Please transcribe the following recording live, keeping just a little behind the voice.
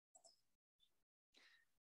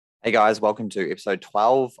Hey guys, welcome to episode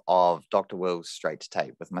 12 of Dr. Will's Straight to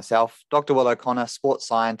Tape with myself, Dr. Will O'Connor, sports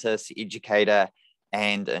scientist, educator,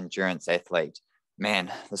 and endurance athlete.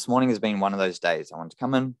 Man, this morning has been one of those days. I want to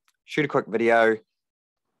come in, shoot a quick video,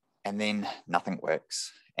 and then nothing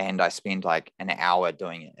works. And I spend like an hour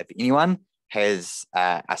doing it. If anyone has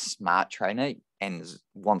a smart trainer and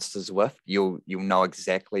wants to Zwift, you'll know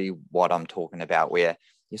exactly what I'm talking about, where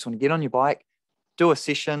you just want to get on your bike, do a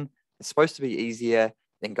session. It's supposed to be easier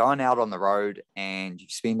than going out on the road and you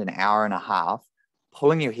spend an hour and a half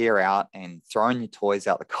pulling your hair out and throwing your toys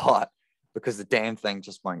out the cot because the damn thing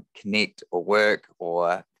just won't connect or work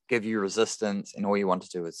or give you resistance. And all you want to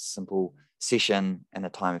do is a simple session in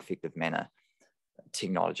a time-effective manner.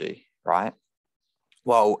 Technology, right?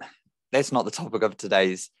 Well, that's not the topic of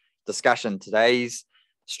today's discussion. Today's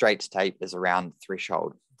straight to tape is around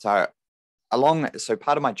threshold. So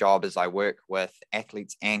part of my job is I work with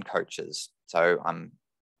athletes and coaches. So I'm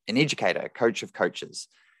an educator, coach of coaches.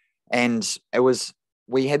 And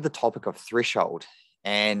we had the topic of threshold,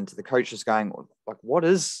 and the coach was going, like, what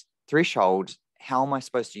is threshold? How am I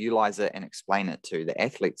supposed to utilize it and explain it to the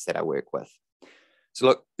athletes that I work with? So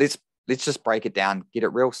look, let's just break it down, get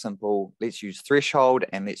it real simple. Let's use threshold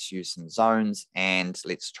and let's use some zones and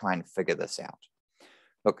let's try and figure this out.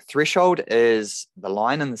 Look, threshold is the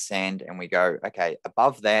line in the sand, and we go, okay,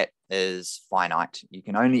 above that is finite. You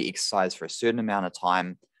can only exercise for a certain amount of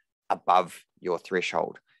time above your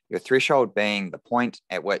threshold. Your threshold being the point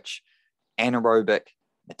at which anaerobic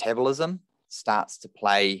metabolism starts to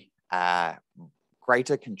play a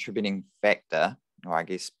greater contributing factor, or I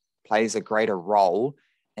guess plays a greater role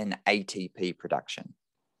in ATP production.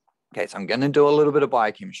 Okay, so I'm going to do a little bit of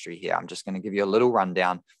biochemistry here. I'm just going to give you a little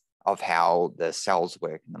rundown of how the cells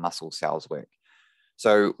work and the muscle cells work.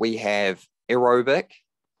 So we have aerobic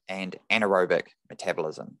and anaerobic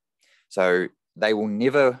metabolism. So they will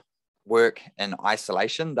never work in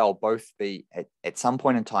isolation. They'll both be, at some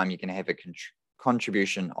point in time, you're going to have a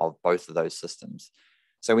contribution of both of those systems.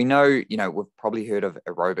 So we know, we've probably heard of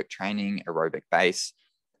aerobic training, aerobic base.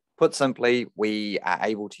 Put simply, we are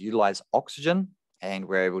able to utilize oxygen and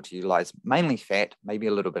we're able to utilize mainly fat, maybe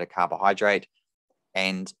a little bit of carbohydrate.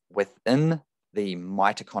 And within the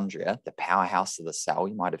mitochondria, the powerhouse of the cell,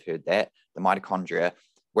 you might have heard that, the mitochondria,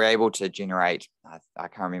 we're able to generate, I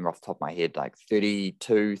can't remember off the top of my head, like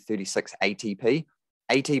 32, 36 ATP.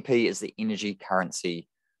 ATP is the energy currency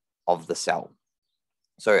of the cell.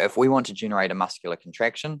 So if we want to generate a muscular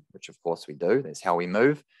contraction, which of course we do, that's how we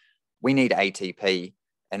move, we need ATP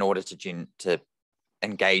in order to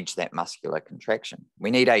engage that muscular contraction.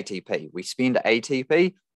 We need ATP. We spend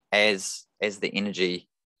ATP as the energy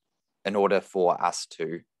in order for us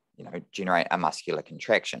to, generate a muscular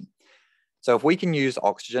contraction. So if we can use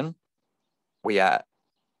oxygen, we are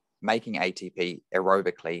making ATP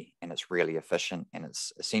aerobically, and it's really efficient, and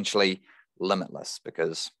it's essentially limitless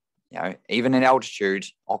because, even in altitude,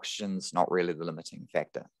 oxygen's not really the limiting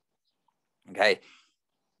factor. Okay.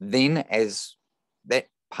 Then as that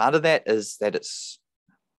part of that is that it's,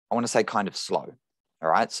 I want to say, kind of slow. All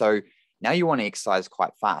right. So now you want to exercise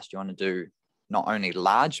quite fast. You want to do not only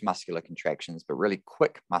large muscular contractions, but really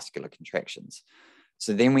quick muscular contractions.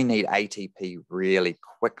 So then we need ATP really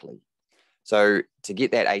quickly. So to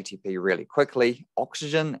get that ATP really quickly,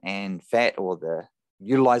 oxygen and fat, or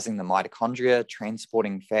utilizing the mitochondria,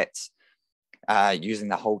 transporting fats, using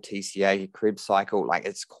the whole TCA Krebs cycle, like,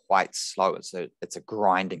 it's quite slow. It's a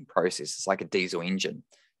grinding process. It's like a diesel engine.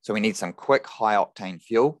 So we need some quick, high octane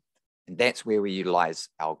fuel. And that's where we utilize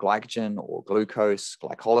our glycogen or glucose,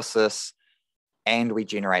 glycolysis, and we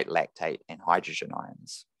generate lactate and hydrogen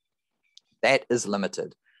ions. That is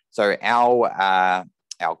limited. So our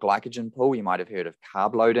glycogen pool, you might have heard of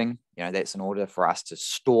carb loading. That's in order for us to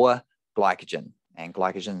store glycogen. And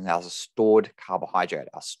glycogen is our stored carbohydrate,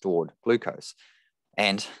 our stored glucose.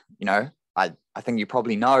 And, I think you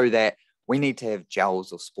probably know that we need to have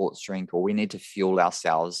gels or sports drink, or we need to fuel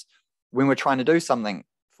ourselves when we're trying to do something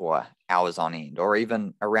for hours on end, or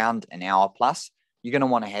even around an hour plus. You're going to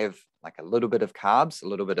want to have like a little bit of carbs, a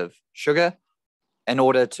little bit of sugar, in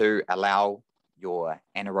order to allow your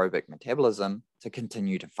anaerobic metabolism to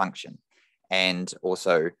continue to function. And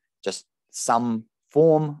also just some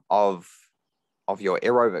form of your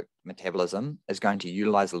aerobic metabolism is going to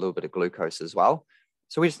utilize a little bit of glucose as well.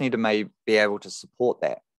 So we just need to be able to support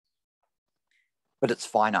that. But it's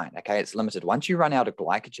finite, okay? It's limited. Once you run out of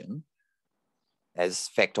glycogen as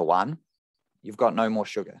factor one, you've got no more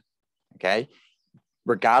sugar, okay?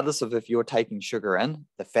 Regardless of if you're taking sugar in,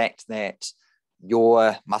 the fact that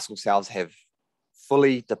your muscle cells have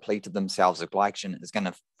fully depleted themselves of glycogen is going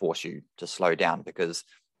to force you to slow down, because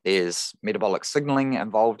there's metabolic signaling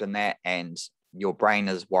involved in that, and your brain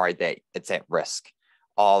is worried that it's at risk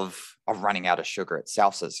of running out of sugar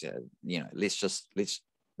itself. So it's,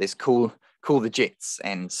 let's cool the jets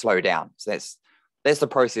and slow down. So that's the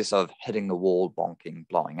process of hitting the wall, bonking,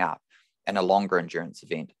 blowing up in a longer endurance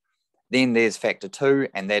event. Then there's factor 2,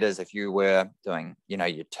 and that is if you were doing, your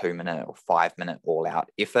 2-minute or 5-minute all-out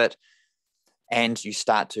effort, and you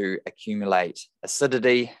start to accumulate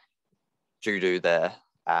acidity due to the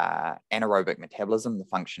anaerobic metabolism, the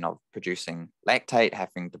function of producing lactate,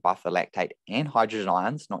 having to buffer lactate and hydrogen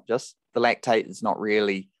ions, not just the lactate is not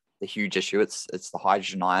really the huge issue. It's the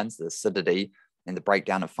hydrogen ions, the acidity, and the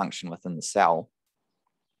breakdown of function within the cell.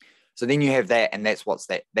 So then you have that, and that's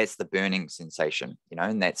the burning sensation,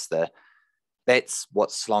 and that's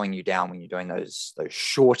what's slowing you down when you're doing those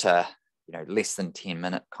shorter, less than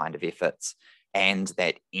 10-minute kind of efforts, and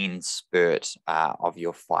that end spurt of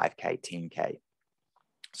your 5K, 10K.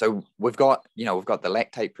 So we've got the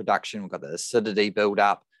lactate production, we've got the acidity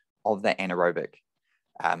buildup of the anaerobic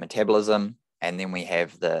metabolism, and then we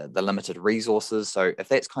have the limited resources. So if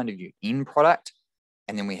that's kind of your end product,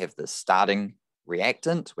 and then we have the starting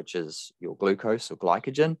reactant, which is your glucose or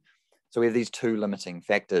glycogen. So we have these two limiting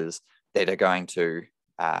factors that are going to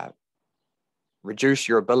reduce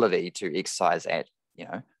your ability to exercise at,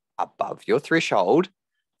 above your threshold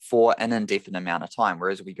for an indefinite amount of time.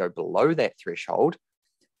 Whereas we go below that threshold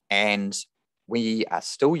and we are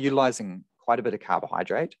still utilizing quite a bit of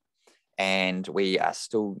carbohydrate, and we are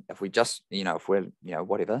still, if we just, if we're,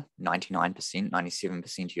 whatever, 99%,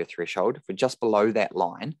 97% of your threshold, if we're just below that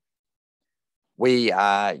line, we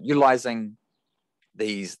are utilizing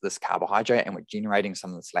this carbohydrate, and we're generating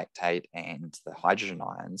some of this lactate and the hydrogen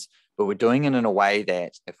ions, but we're doing it in a way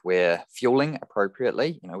that if we're fueling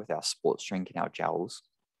appropriately, with our sports drink and our gels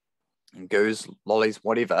and goos, lollies,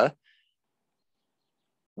 whatever,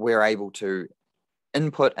 we're able to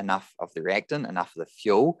input enough of the reactant, enough of the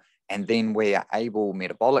fuel, and then we are able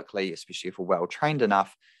metabolically, especially if we're well trained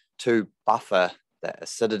enough, to buffer the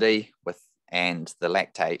acidity and the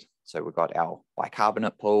lactate. So we've got our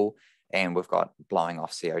bicarbonate pool, and we've got blowing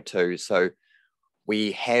off CO2. So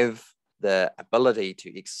we have the ability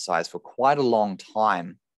to exercise for quite a long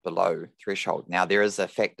time below threshold. Now, there is a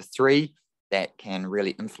factor 3 that can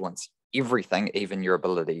really influence everything, even your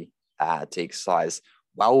ability to exercise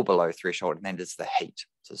well below threshold, and that is the heat.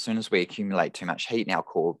 So as soon as we accumulate too much heat in our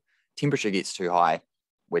core, temperature gets too high,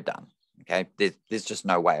 we're done. Okay, there's just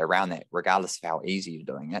no way around that, regardless of how easy you're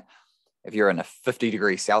doing it. If you're in a 50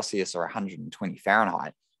 degrees Celsius or 120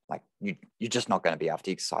 Fahrenheit, like you're just not going to be able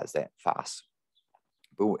to exercise that fast.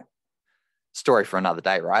 But story for another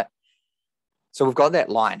day, right? So we've got that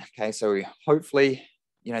line. Okay, so we hopefully,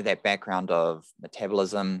 that background of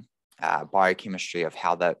metabolism, biochemistry of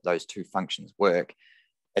how those two functions work.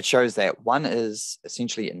 It shows that one is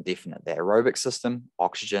essentially indefinite. The aerobic system,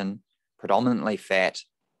 oxygen, predominantly fat,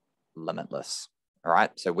 limitless. All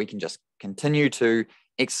right, so we can just continue to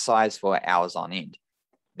exercise for hours on end.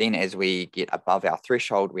 Then as we get above our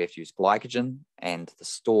threshold, we have to use glycogen and the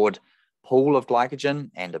stored pool of glycogen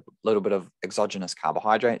and a little bit of exogenous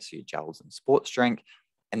carbohydrates, so your gels and sports drink,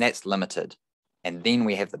 and that's limited. And then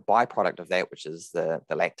we have the byproduct of that, which is the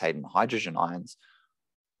lactate and the hydrogen ions,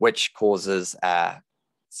 which causes a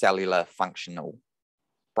cellular functional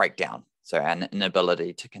breakdown, so an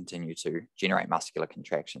inability to continue to generate muscular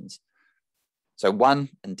contractions. So one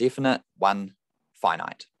indefinite, one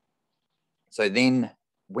finite. So then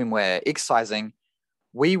when we're exercising,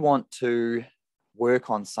 we want to work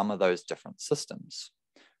on some of those different systems,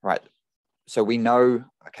 right? So we know,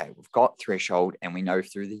 okay, we've got threshold, and we know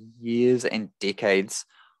through the years and decades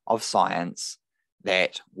of science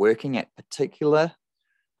that working at particular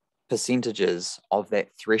percentages of that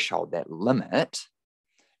threshold, that limit,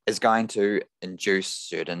 is going to induce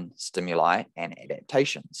certain stimuli and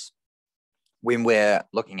adaptations. When we're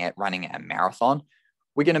looking at running a marathon,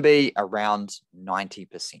 we're going to be around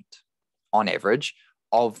 90% on average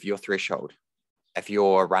of your threshold. If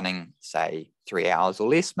you're running, say, 3 hours or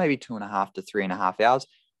less, maybe 2.5 to 3.5 hours,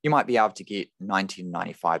 you might be able to get 90 to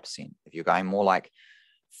 95%. If you're going more like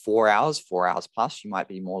 4 hours plus, you might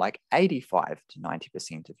be more like 85 to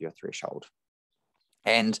 90% of your threshold.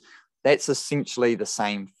 And that's essentially the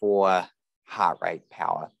same for heart rate,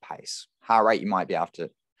 power, pace. Heart rate, you might be able to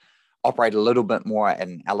operate a little bit more at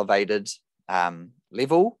an elevated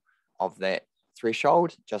level of that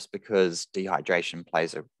threshold, just because dehydration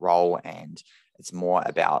plays a role, and it's more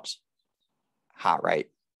about heart rate,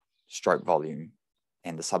 stroke volume,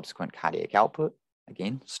 and the subsequent cardiac output.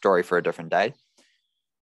 Again, story for a different day.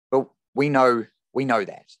 But we know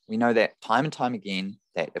that time and time again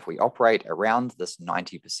that if we operate around this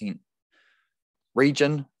 90%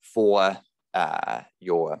 region for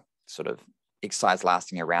your sort of exercise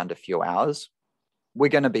lasting around a few hours, we're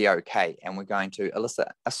going to be okay. And we're going to elicit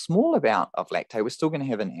a small amount of lactate. We're still going to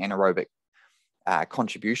have an anaerobic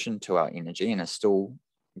contribution to our energy, and is still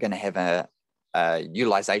going to have a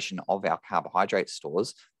utilization of our carbohydrate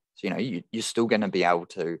stores. So, you're still going to be able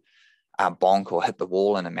to bonk or hit the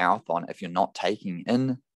wall in a marathon if you're not taking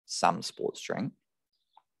in some sports drink.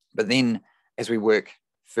 But then as we work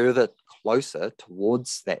further closer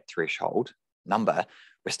towards that threshold number,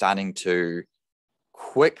 we're starting to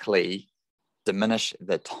quickly diminish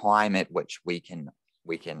the time at which we can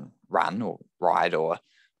run or ride or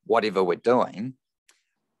whatever we're doing,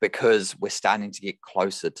 because we're starting to get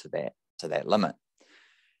closer to that limit.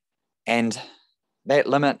 And that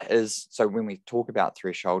limit is, so when we talk about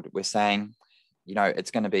threshold, we're saying,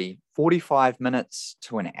 it's going to be 45 minutes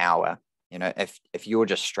to an hour. If you're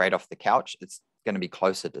just straight off the couch, it's going to be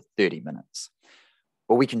closer to 30 minutes.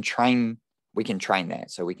 But we can train that.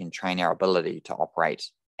 So we can train our ability to operate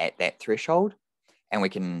at that threshold, and we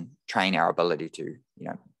can train our ability to,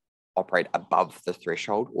 operate above the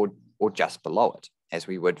threshold or just below it, as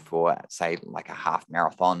we would for, say, like a half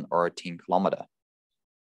marathon or a 10 kilometer.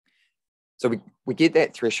 So we get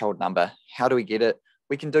that threshold number. How do we get it?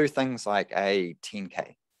 We can do things like a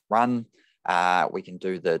 10K run. We can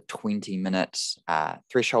do the 20-minute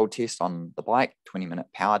threshold test on the bike, 20-minute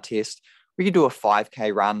power test. We can do a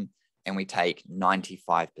 5K run, and we take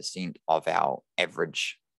 95% of our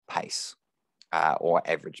average pace or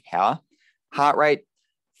average power. Heart rate,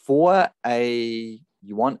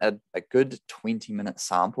 you want a good 20-minute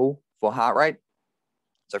sample for heart rate.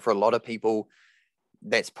 So for a lot of people,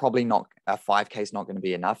 that's probably not, a 5K is not going to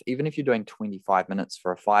be enough. Even if you're doing 25 minutes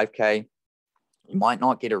for a 5K, you might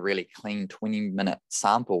not get a really clean 20-minute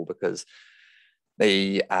sample, because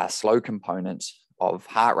the slow component of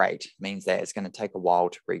heart rate means that it's going to take a while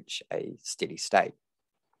to reach a steady state.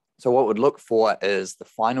 So what we'd look for is the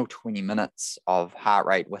final 20 minutes of heart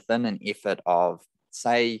rate within an effort of,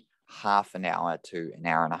 say, half an hour to an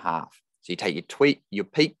hour and a half. So you take your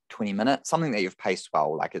peak 20 minutes, something that you've paced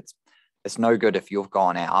well. Like it's no good if you've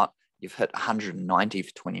gone out, you've hit 190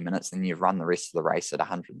 for 20 minutes, then you've run the rest of the race at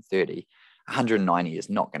 130. 190 is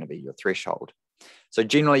not going to be your threshold. So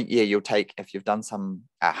generally, you'll take, if you've done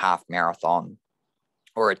a half marathon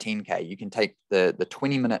or a 10K, you can take the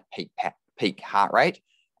 20-minute peak heart rate,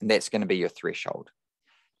 and that's going to be your threshold.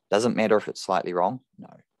 Doesn't matter if it's slightly wrong, no.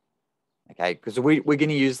 Okay, because we're going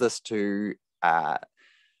to use this to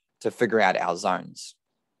figure out our zones.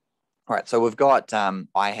 All right, so we've got,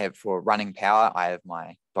 I have for running power, I have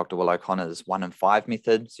my Dr. Will O'Connor's 1 and 5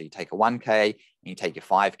 method. So you take a 1K and you take your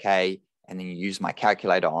 5K, and then you use my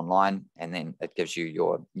calculator online, and then it gives you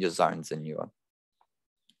your zones and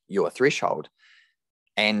your threshold.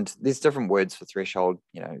 And there's different words for threshold,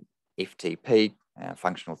 FTP,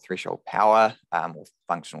 functional threshold power, or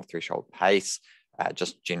functional threshold pace,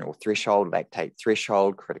 just general threshold, lactate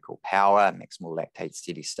threshold, critical power, maximal lactate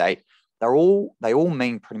steady state. They all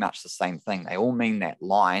mean pretty much the same thing. They all mean that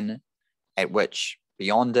line at which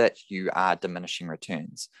beyond it, you are diminishing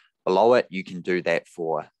returns. Below it, you can do that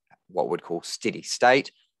for what we'd call steady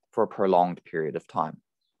state for a prolonged period of time.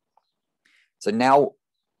 So now,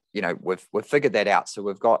 we've figured that out. So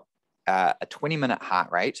we've got a 20-minute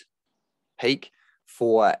heart rate peak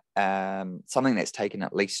for something that's taken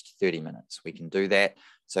at least 30 minutes. We can do that.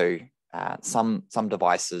 So some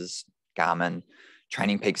devices, Garmin,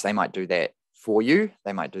 Training Peaks, they might do that for you.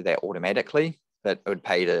 They might do that automatically, but it would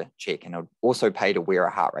pay to check, and it would also pay to wear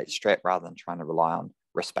a heart rate strap rather than trying to rely on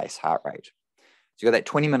wrist-based heart rate. So you've got that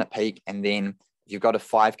 20-minute peak, and then if you've got a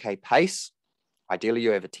 5K pace, ideally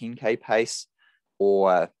you have a 10K pace,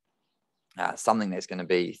 or something that's going to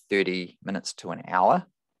be 30 minutes to an hour.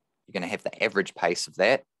 You're going to have the average pace of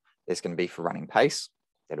that. That's going to be for running pace.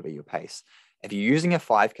 That'll be your pace. If you're using a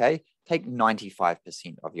 5K, take 95%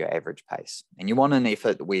 of your average pace. And you want an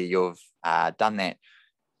effort where you've done that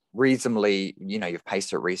reasonably, you've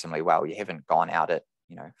paced it reasonably well. You haven't gone out at,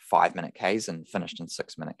 5-minute Ks and finished in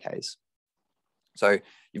 6-minute Ks. So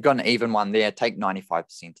you've got an even one there, take 95%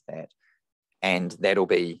 of that, and that'll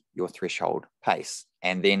be your threshold pace.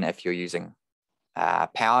 And then if you're using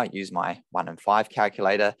power, use my 1 and 5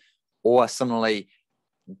 calculator, or similarly,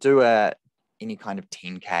 do any kind of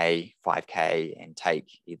 10K, 5K, and take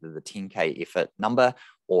either the 10K effort number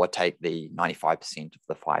or take the 95% of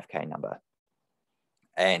the 5K number.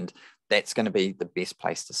 And that's going to be the best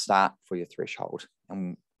place to start for your threshold.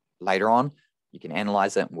 And later on, you can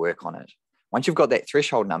analyze it and work on it. Once you've got that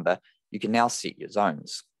threshold number, you can now set your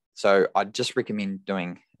zones. So I'd just recommend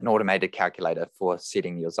doing an automated calculator for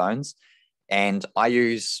setting your zones. And I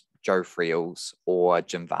use Joe Friel's or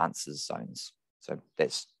Jim Vance's zones. So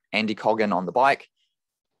that's Andy Coggan on the bike,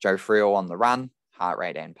 Joe Friel on the run, heart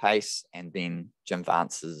rate and pace, and then Jim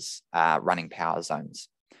Vance's running power zones.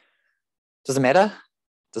 Does it matter?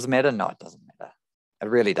 Does it matter? No, it doesn't matter. It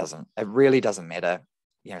really doesn't. It really doesn't matter.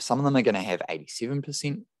 You know, some of them are going to have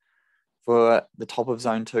 87% for the top of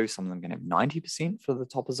zone 2. Some of them are going to have 90% for the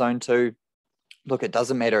top of zone 2. Look, it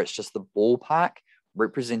doesn't matter. It's just the ballpark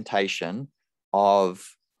representation of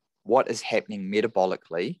what is happening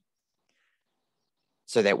metabolically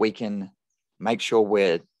so that we can make sure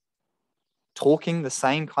we're talking the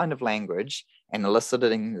same kind of language and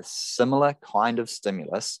eliciting the similar kind of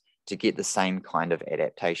stimulus to get the same kind of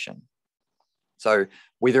adaptation. So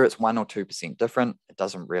whether it's 1 or 2% different, it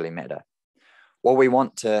doesn't really matter. What we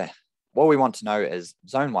want to know is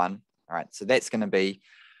zone 1. All right, so that's going to be,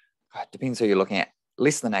 it depends who you're looking at,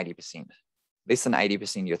 less than 80%. Less than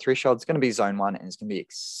 80% of your threshold is going to be zone 1, and it's going to be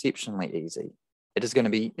exceptionally easy. It is going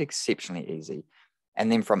to be exceptionally easy.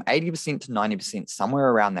 And then from 80% to 90%, somewhere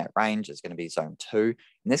around that range, is going to be zone 2. And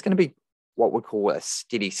that's going to be what we call a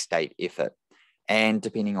steady state effort. And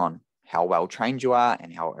depending on how well trained you are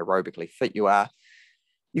and how aerobically fit you are,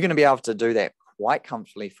 you're going to be able to do that quite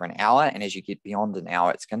comfortably for an hour. And as you get beyond an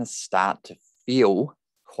hour, it's going to start to feel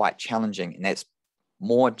quite challenging. And that's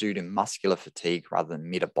more due to muscular fatigue rather than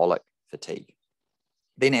metabolic fatigue.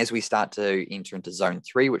 Then as we start to enter into zone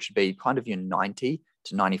 3, which would be kind of your 90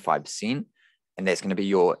 to 95%, and that's going to be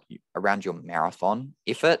your around your marathon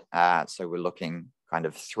effort. So we're looking kind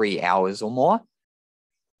of 3 hours or more.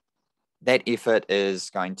 That effort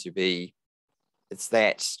is going to be, it's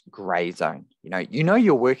that gray zone. You know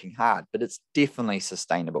you're working hard, but it's definitely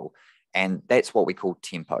sustainable. And that's what we call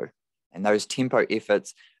tempo. And those tempo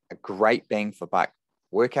efforts are great bang for buck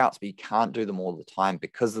workouts, but you can't do them all the time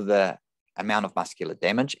because of the amount of muscular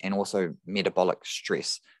damage and also metabolic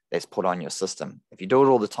stress that's put on your system. If you do it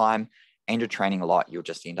all the time and you're training a lot, you'll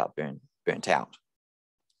just end up burnt out.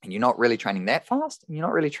 And you're not really training that fast, and you're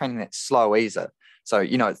not really training that slow either. So,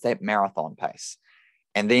 it's that marathon pace.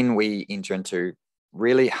 And then we enter into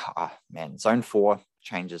really, zone 4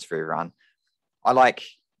 changes for everyone. I like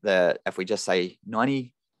if we just say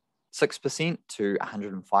 96% to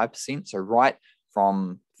 105%. So right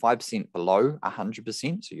from 5% below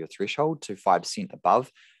 100%, so your threshold, to 5%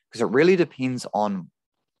 above, because it really depends on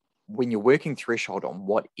when you're working threshold on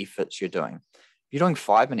what efforts you're doing. If you're doing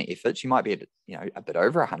 5-minute efforts, you might be a bit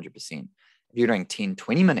over 100%. If you're doing 10,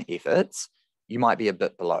 20-minute efforts, you might be a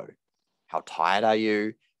bit below. How tired are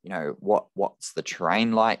you? What's the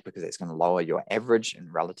terrain like? Because it's going to lower your average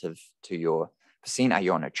and relative to your percent. Are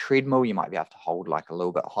you on a treadmill? You might be able to hold like a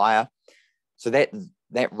little bit higher. So that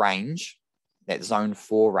range, that zone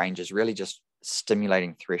 4 range, is really just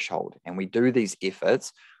stimulating threshold. And we do these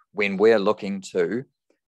efforts when we're looking to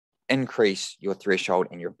increase your threshold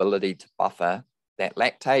and your ability to buffer that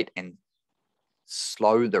lactate and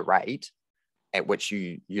slow the rate at which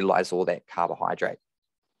you utilize all that carbohydrate,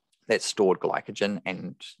 that stored glycogen,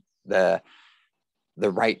 and the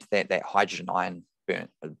rate that hydrogen ion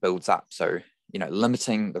builds up. So,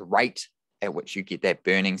 limiting the rate at which you get that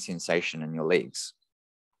burning sensation in your legs.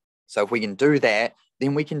 So if we can do that,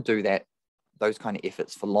 then we can do those kind of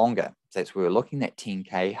efforts for longer. So that's where we're looking at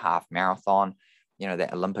 10K, half marathon,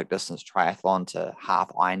 that Olympic distance triathlon to half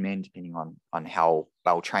Ironman, depending on how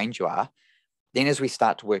well trained you are. Then as we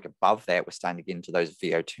start to work above that, we're starting to get into those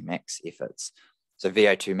VO2 max efforts. So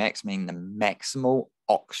VO2 max meaning the maximal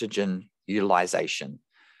oxygen utilization.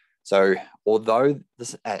 So although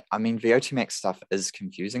VO2 max stuff is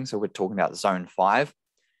confusing. So we're talking about zone 5.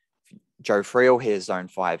 Joe Friel has zone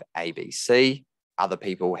 5 A, B, C. Other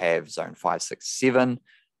people have zone 5, 6, 7.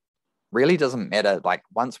 Really doesn't matter. Like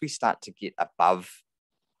once we start to get above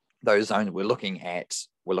those zones, we're looking at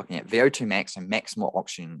VO2 max and maximal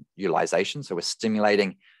oxygen utilization. So we're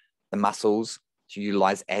stimulating the muscles to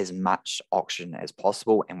utilize as much oxygen as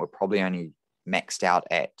possible. And we're probably only maxed out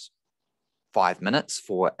at 5 minutes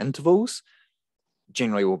for intervals.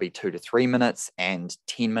 Generally will be 2 to 3 minutes and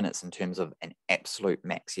 10 minutes in terms of an absolute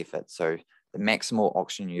max effort. So the maximal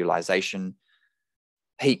oxygen utilization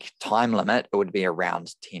peak time limit, it would be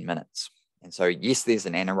around 10 minutes. And so, yes, there's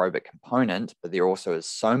an anaerobic component, but there also is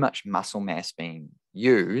so much muscle mass being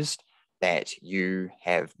used that you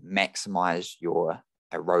have maximized your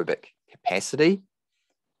aerobic capacity.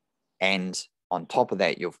 And on top of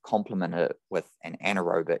that, you've complemented it with an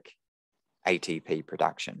anaerobic ATP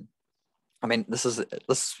production. I'm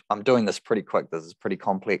doing this pretty quick. This is pretty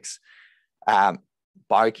complex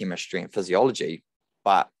biochemistry and physiology,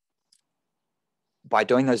 but by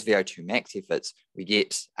doing those VO2 max efforts, we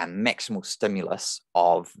get a maximal stimulus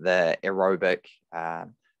of the aerobic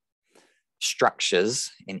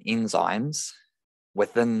structures and enzymes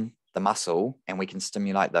within the muscle, and we can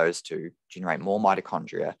stimulate those to generate more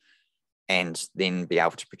mitochondria and then be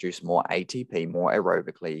able to produce more ATP more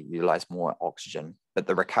aerobically, utilize more oxygen. But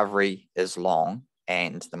the recovery is long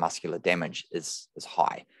and the muscular damage is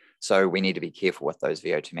high. So we need to be careful with those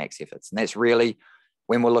VO2 max efforts. And that's really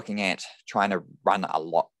when we're looking at trying to run a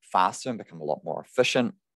lot faster and become a lot more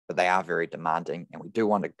efficient, but they are very demanding. And we do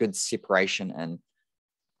want a good separation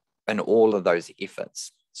in all of those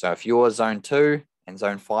efforts. So if your zone 2 and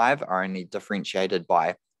zone 5 are only differentiated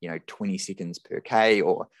by 20 seconds per K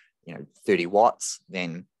or 30 watts,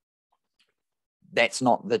 then that's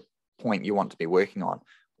not the point you want to be working on.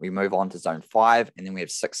 We move on to zone 5, and then we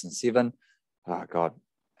have 6 and 7. Oh God,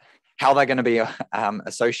 how they're going to be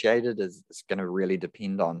associated is going to really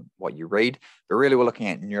depend on what you read. But really, we're looking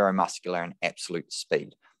at neuromuscular and absolute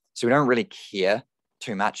speed. So we don't really care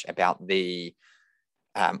too much about the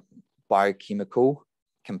biochemical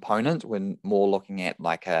component. We're more looking at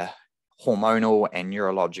like a hormonal and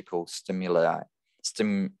neurological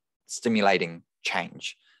stimulating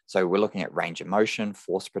change. So we're looking at range of motion,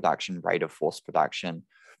 force production, rate of force production,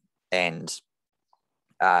 and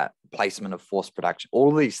placement of force production,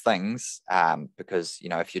 all of these things, because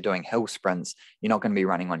if you're doing hill sprints, you're not going to be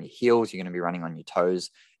running on your heels, you're going to be running on your toes,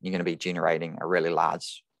 you're going to be generating a really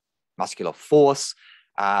large muscular force,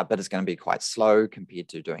 but it's going to be quite slow compared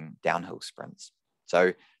to doing downhill sprints.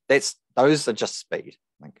 So those are just speed.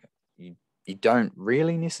 Like you don't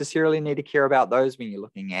really necessarily need to care about those when you're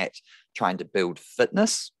looking at trying to build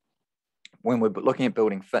fitness. When we're looking at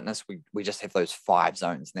building fitness, we just have those 5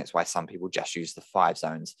 zones. And that's why some people just use the 5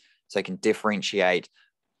 zones. So they can differentiate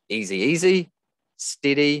easy,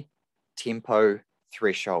 steady, tempo,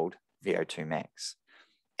 threshold, VO2 max.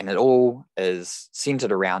 And it all is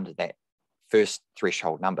centered around that first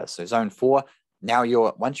threshold number. So zone 4, now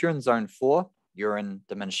once you're in zone 4, you're in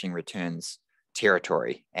diminishing returns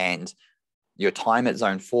territory. And your time at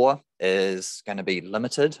zone 4 is going to be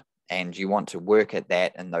limited. And you want to work at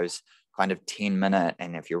that in those kind of 10-minute,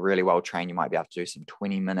 and if you're really well trained, you might be able to do some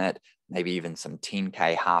 20-minute, maybe even some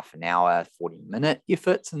 10K, half an hour, 40-minute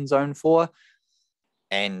efforts in zone 4.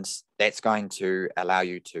 And that's going to allow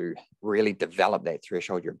you to really develop that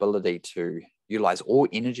threshold, your ability to utilize all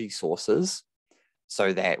energy sources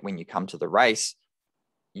so that when you come to the race,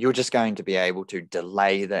 you're just going to be able to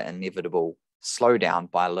delay the inevitable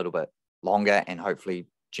slowdown by a little bit longer and hopefully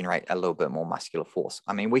generate a little bit more muscular force.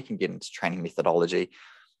 I mean, we can get into training methodology,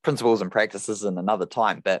 principles and practices in another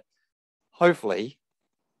time, but hopefully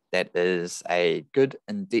that is a good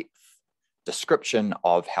in-depth description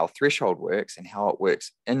of how threshold works and how it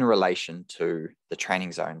works in relation to the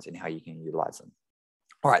training zones and how you can utilize them.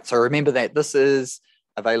 All right, so remember that this is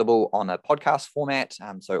available on a podcast format,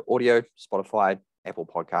 so audio, Spotify, Apple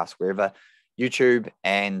Podcasts, wherever, YouTube,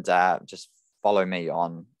 and just follow me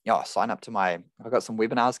on, sign up to I've got some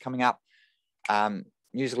webinars coming up,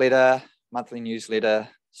 newsletter, monthly newsletter,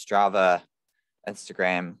 Strava,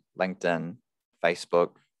 Instagram, LinkedIn,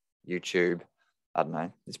 Facebook, YouTube. I don't know.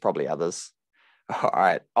 There's probably others. All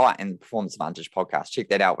right. Oh, and Performance Advantage podcast. Check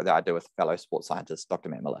that out, whether I do with fellow sports scientist, Dr.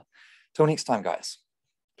 Matt Miller. Till next time, guys.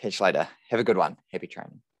 Catch you later. Have a good one. Happy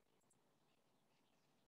training.